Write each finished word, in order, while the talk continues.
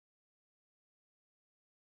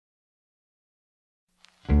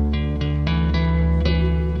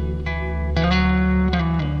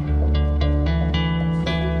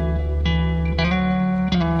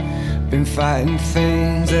fighting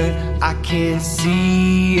things that I can't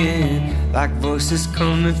see, and like voices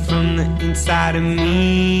coming from the inside of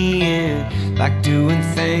me, and like doing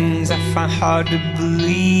things I find hard to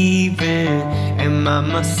believe in. Am I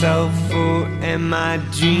myself or am I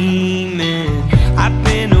dreaming? I've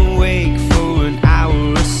been awake for an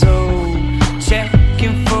hour or so,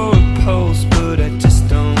 checking for a pulse, but I just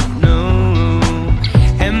don't know.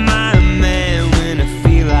 Am I a man when I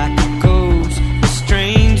feel like a ghost? A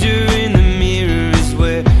stranger in the mirror is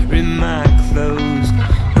wearing my clothes.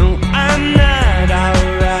 No, I'm not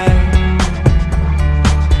alright.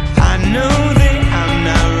 I know that I'm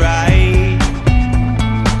not right.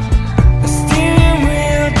 A steering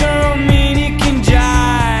wheel don't mean you can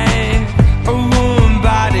drive. A warm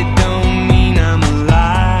body don't mean I'm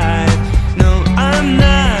alive. No, I'm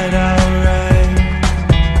not alright.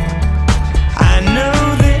 I know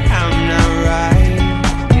that I'm not right.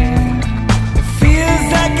 Yeah. It feels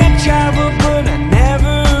like I travel but I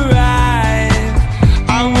never arrive.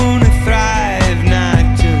 I wanna thrive, not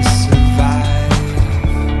just survive.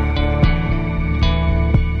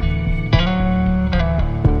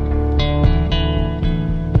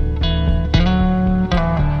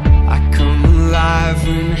 I come alive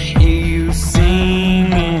when I hear you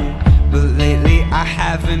singing, but lately I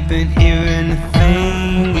haven't been hearing a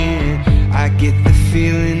thing. And I get the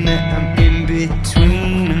feeling that I'm in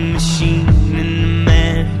between a machine and a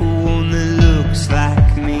man who only looks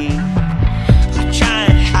like me. I try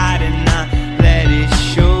and hide and not let it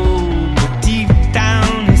show, but deep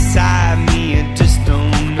down inside me I just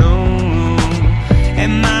don't know.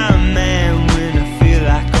 Am I a man when I feel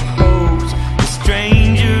like a host? A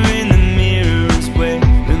stranger in the mirror is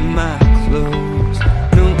wearing my clothes.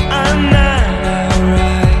 No, I'm not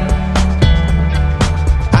alright.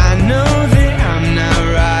 I know that I'm not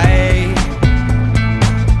right.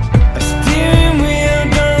 A steering wheel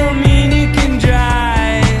don't mean you can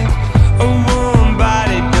drive. A warm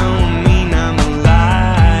body don't mean I'm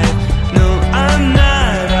alive. No, I'm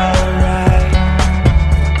not alright.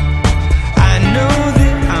 I know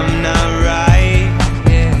that I'm not right.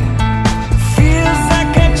 Yeah. Feels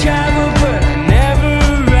like I travel but I never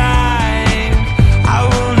arrive. I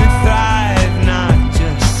wanna thrive, not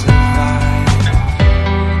just survive.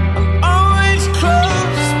 I'm always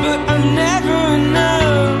close but I'm never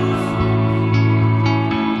enough. I'm always in line but I'm never in love. I get so down but I won't give up. I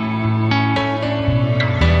get so down but I never arrive. I wanna thrive, not just survive. I'm always close but I'm never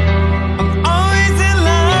enough. I'm always in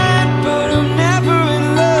line but I'm never in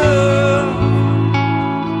love.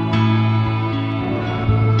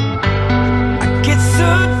 I get so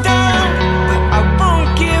down but I won't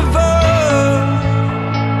give up.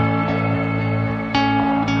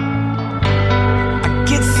 I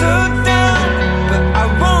get so down but I never arrive. I wanna thrive, not just survive. Get so